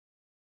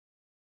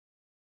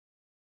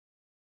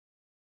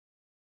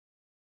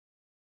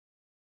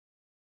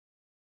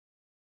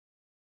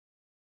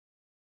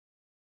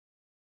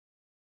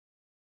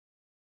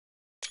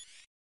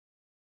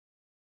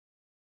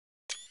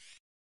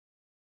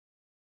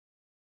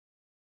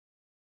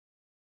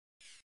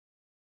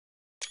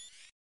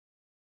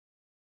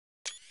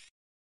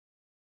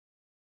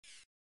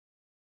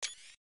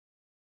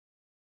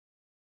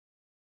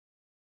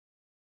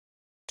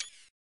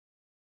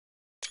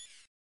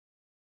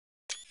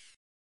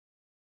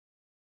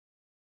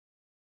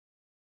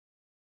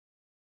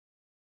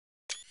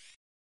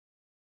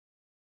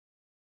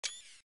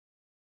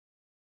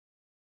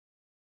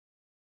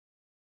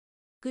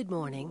Good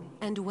morning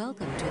and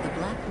welcome to the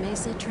Black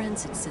Mesa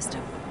Transit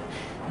System.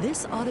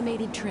 This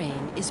automated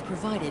train is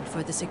provided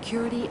for the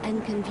security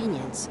and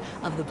convenience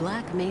of the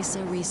Black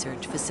Mesa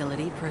Research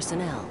Facility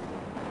personnel.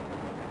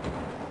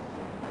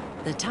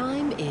 The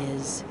time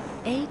is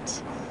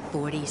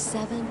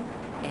 8:47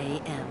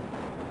 a.m.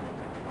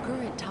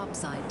 Current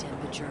topside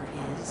temperature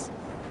is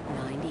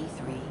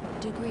 93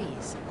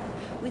 degrees,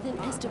 with an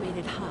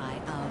estimated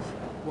high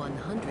of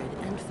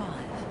 105.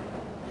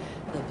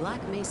 The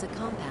Black Mesa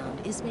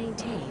compound is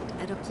maintained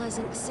at a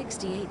pleasant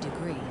 68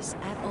 degrees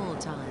at all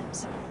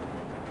times.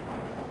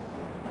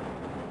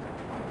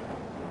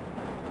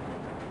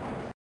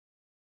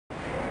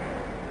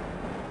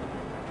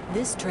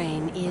 This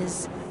train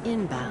is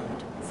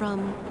inbound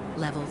from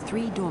Level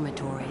 3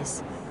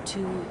 dormitories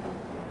to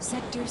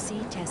Sector C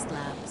test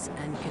labs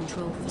and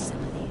control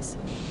facilities.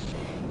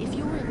 If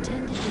your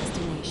intended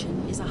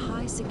destination is a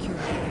high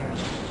security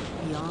area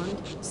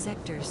beyond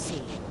Sector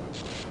C,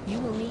 you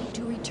will need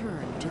to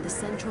return to the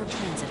Central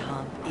Transit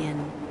Hub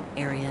in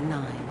Area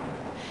 9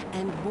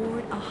 and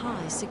board a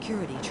high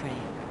security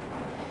train.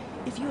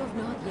 If you have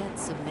not yet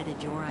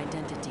submitted your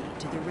identity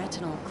to the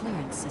retinal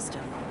clearance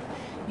system,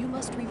 you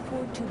must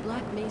report to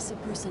Black Mesa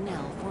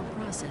personnel for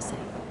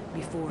processing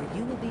before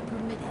you will be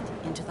permitted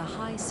into the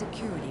high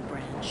security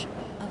branch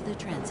of the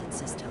transit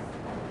system.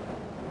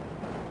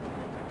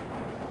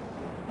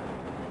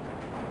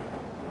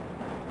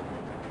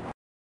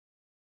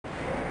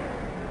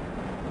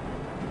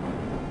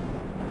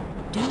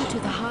 Due to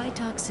the high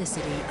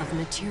toxicity of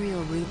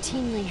material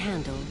routinely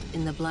handled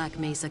in the Black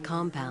Mesa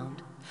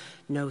compound,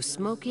 no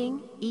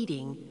smoking,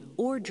 eating,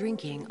 or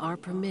drinking are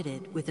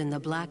permitted within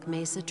the Black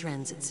Mesa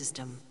transit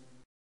system.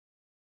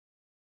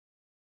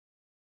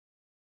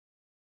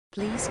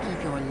 Please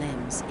keep your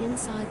limbs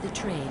inside the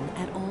train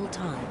at all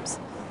times.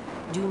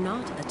 Do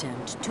not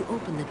attempt to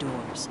open the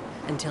doors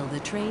until the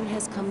train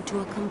has come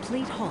to a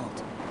complete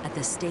halt at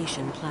the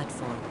station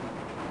platform.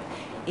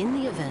 In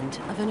the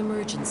event of an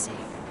emergency,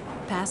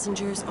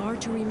 passengers are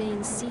to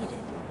remain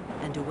seated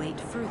and await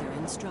further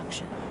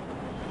instruction.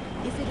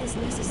 If it is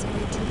necessary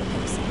to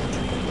exit the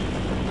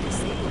train,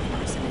 disabled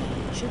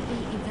personnel should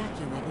be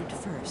evacuated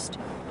first.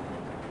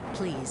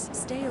 Please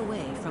stay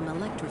away from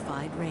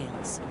electrified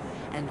rails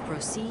and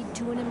proceed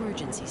to an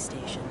emergency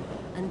station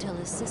until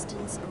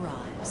assistance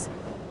arrives.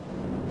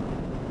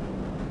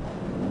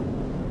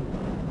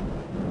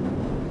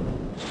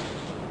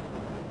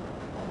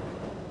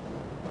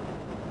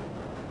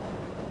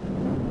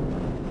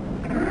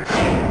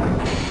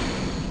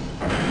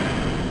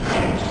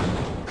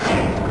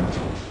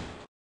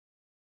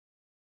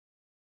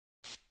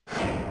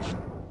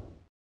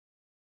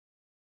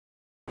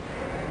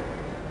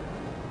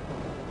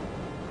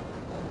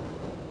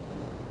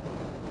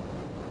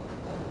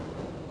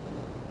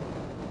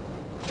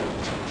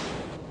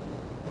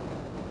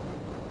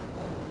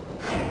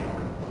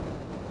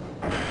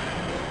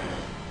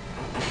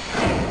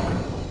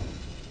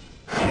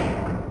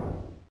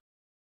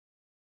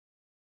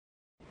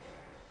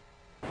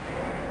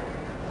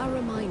 A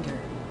reminder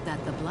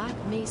that the Black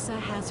Mesa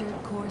Hazard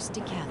Course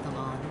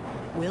Decathlon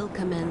will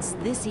commence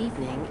this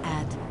evening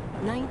at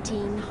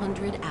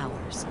 1900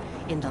 hours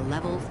in the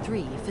Level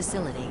 3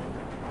 facility.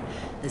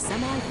 The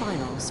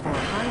semi-finals for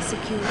high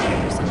security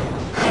personnel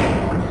will be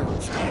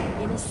announced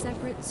in a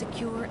separate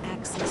secure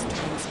access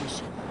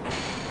transmission.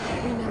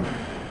 Remember,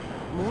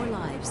 more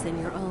lives than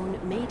your own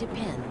may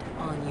depend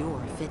on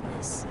your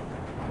fitness.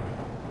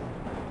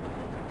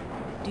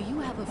 Do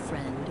you have a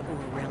friend or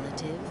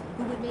relative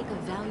who would make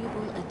a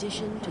valuable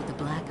addition to the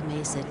Black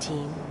Mesa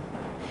team?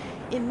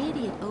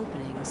 Immediate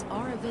openings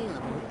are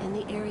available in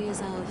the areas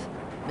of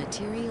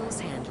materials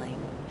handling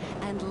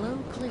and low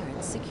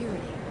clearance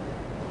security.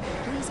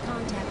 Please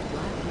contact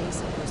Black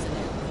Mesa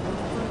personnel for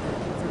further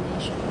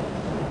information.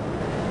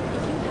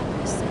 If you have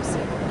an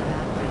associate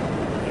evaluating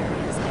the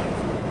areas of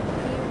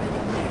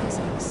theoretical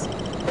physics,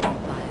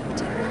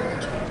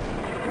 biotechnology,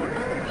 or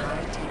other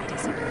high-tech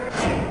disciplines,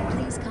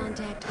 please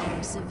contact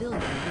our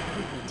Civilian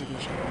Recruitment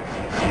Division. The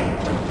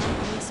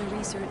Black Mesa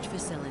Research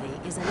Facility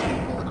is an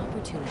equal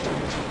opportunity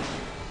employer.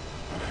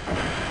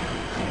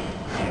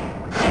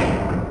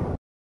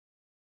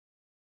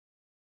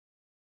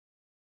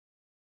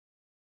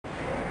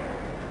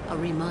 A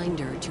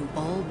reminder to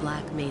all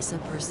Black Mesa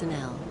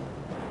personnel.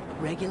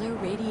 Regular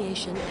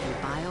radiation and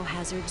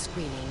biohazard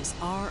screenings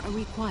are a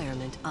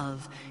requirement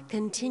of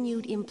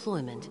continued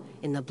employment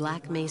in the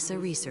Black Mesa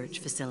Research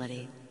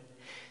Facility.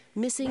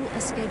 Missing a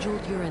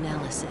scheduled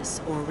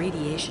urinalysis or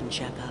radiation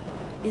checkup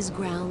is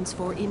grounds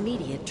for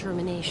immediate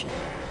termination.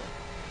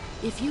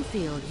 If you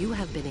feel you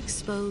have been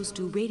exposed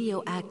to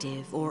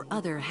radioactive or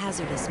other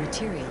hazardous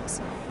materials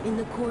in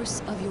the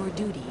course of your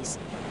duties,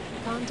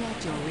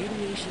 contact your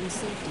radiation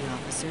safety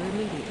officer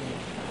immediately.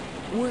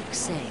 Work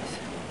safe.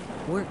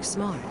 Work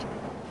smart.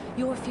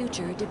 Your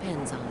future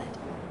depends on it.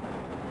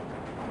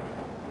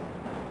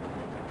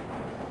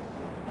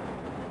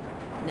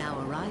 Now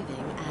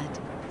arriving at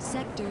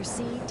Sector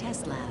C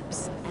test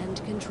labs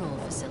and control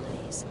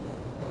facilities.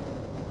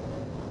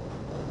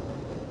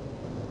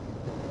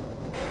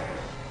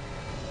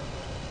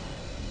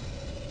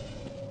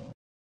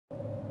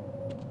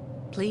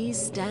 Please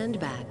stand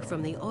back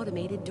from the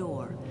automated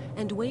door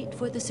and wait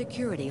for the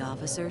security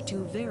officer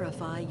to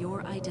verify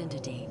your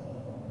identity.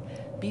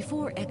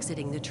 Before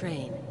exiting the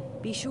train,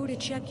 be sure to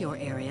check your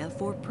area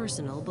for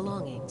personal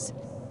belongings.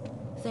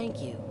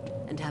 Thank you,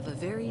 and have a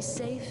very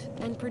safe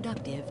and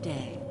productive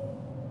day.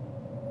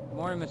 Good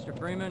morning, Mr.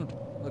 Freeman.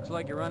 Looks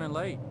like you're running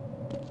late.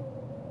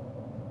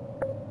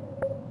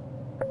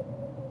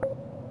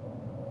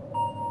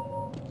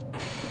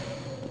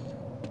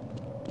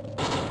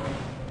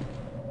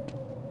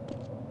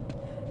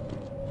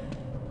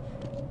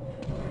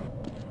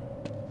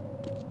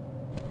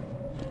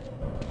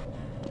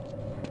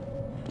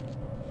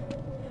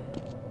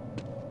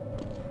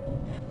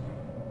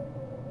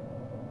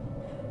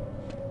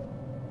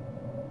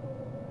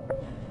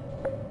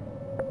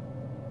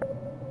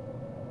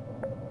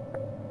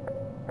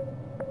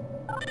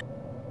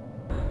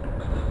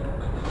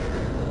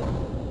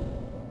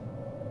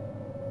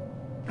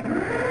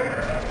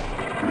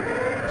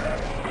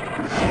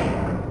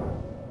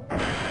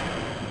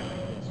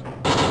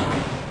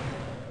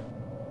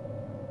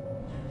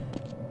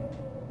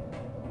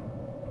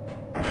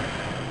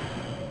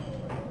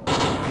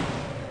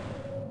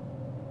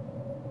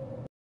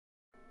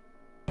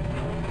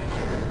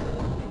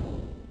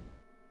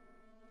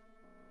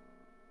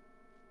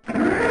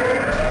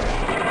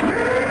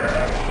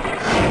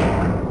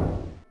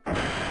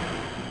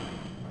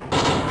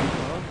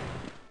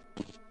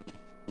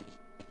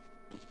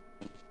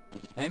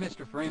 Hey,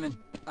 Mr. Freeman.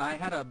 I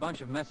had a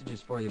bunch of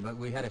messages for you, but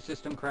we had a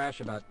system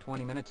crash about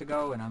 20 minutes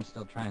ago, and I'm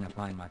still trying to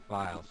find my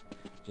files.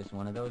 Just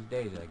one of those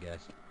days, I guess.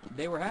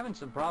 They were having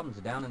some problems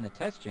down in the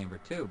test chamber,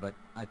 too, but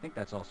I think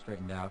that's all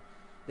straightened out.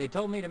 They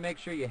told me to make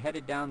sure you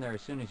headed down there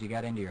as soon as you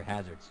got into your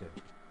hazard suit.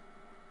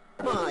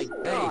 My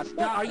God,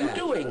 what are you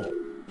doing?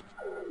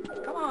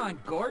 Come on,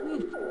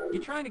 Gordon. You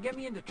trying to get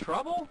me into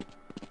trouble?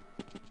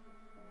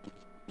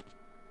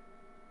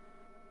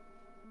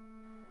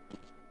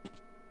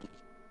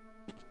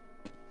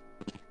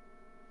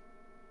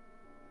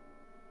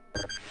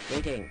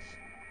 Greetings.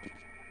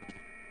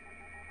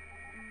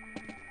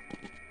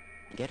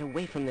 Get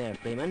away from there,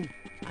 Freeman.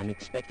 I'm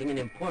expecting an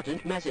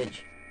important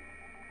message.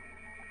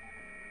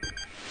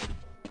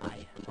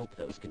 I hope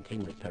those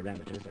containment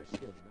parameters are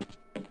still...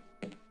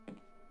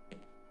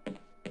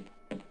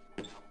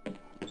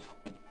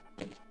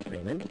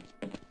 Freeman?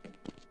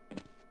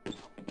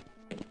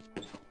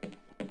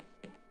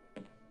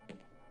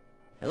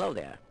 Hello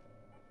there.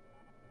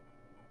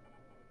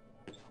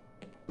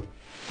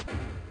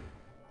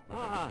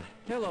 Ah,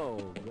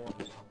 hello,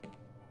 Gordon.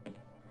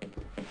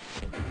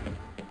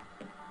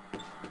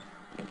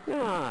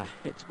 Ah,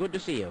 it's good to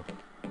see you.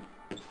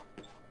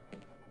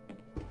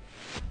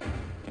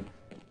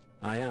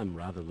 I am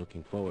rather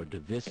looking forward to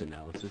this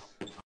analysis.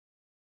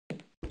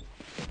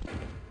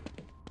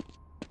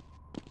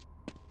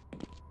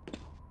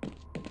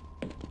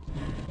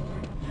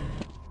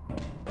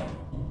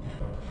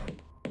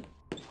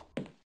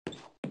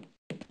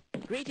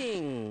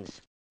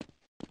 Greetings!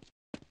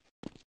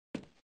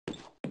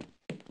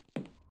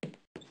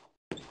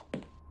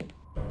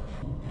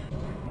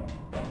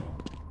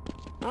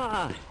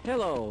 Ah,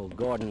 hello,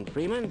 Gordon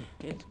Freeman.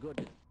 It's good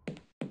to...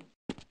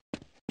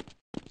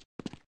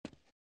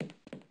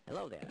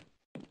 Hello there.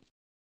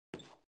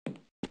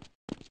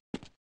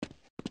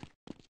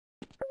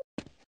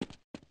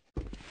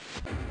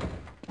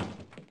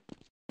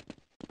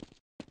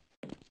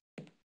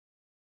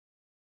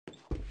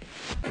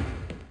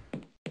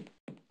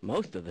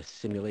 Most of the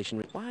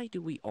simulation... Why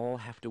do we all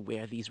have to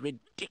wear these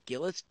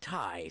ridiculous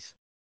ties?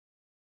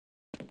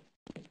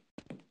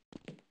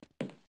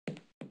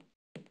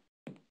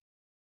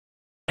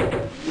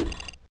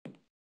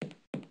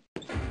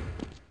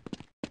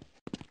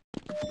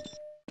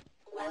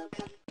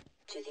 Welcome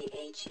to the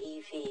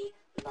HEV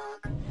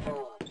Mark IV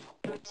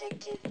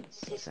protective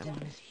system.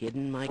 Someone has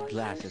hidden my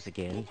glasses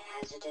again. In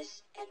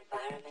hazardous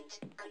environment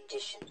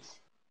conditions.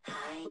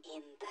 High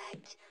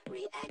impact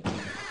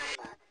reactive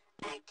armor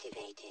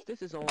activated.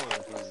 This is all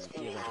within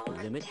theoretical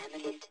limits.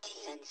 Contaminant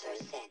sensor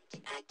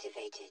set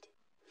activated.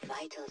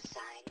 Vital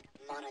sign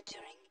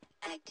monitoring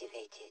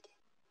activated.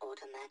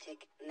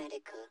 Automatic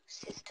medical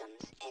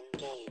systems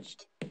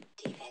engaged.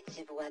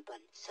 Defensive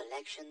weapon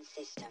selection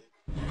system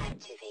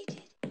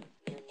activated.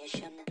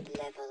 Munition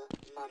level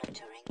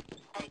monitoring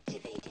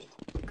activated.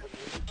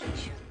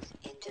 Communications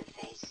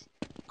interface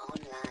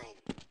online.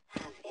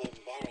 Have a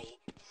very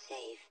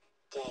safe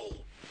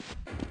day.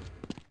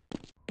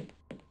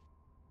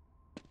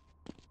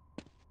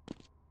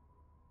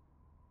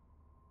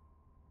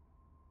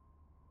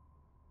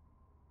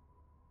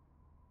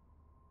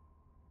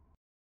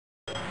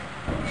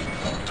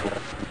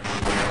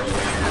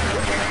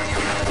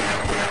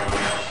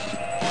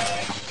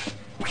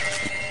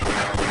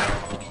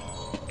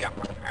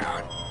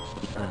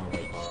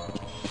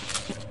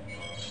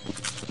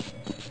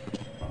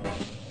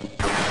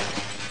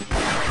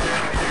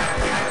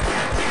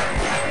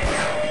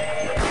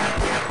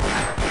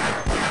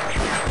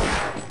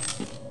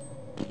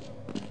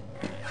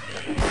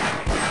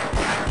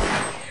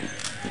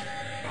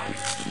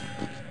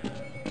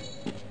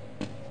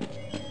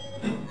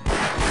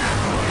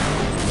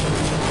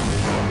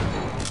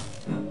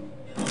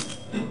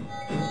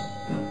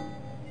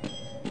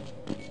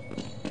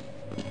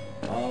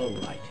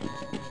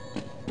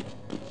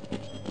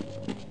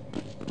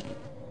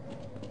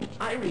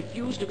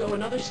 to go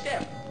another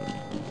step.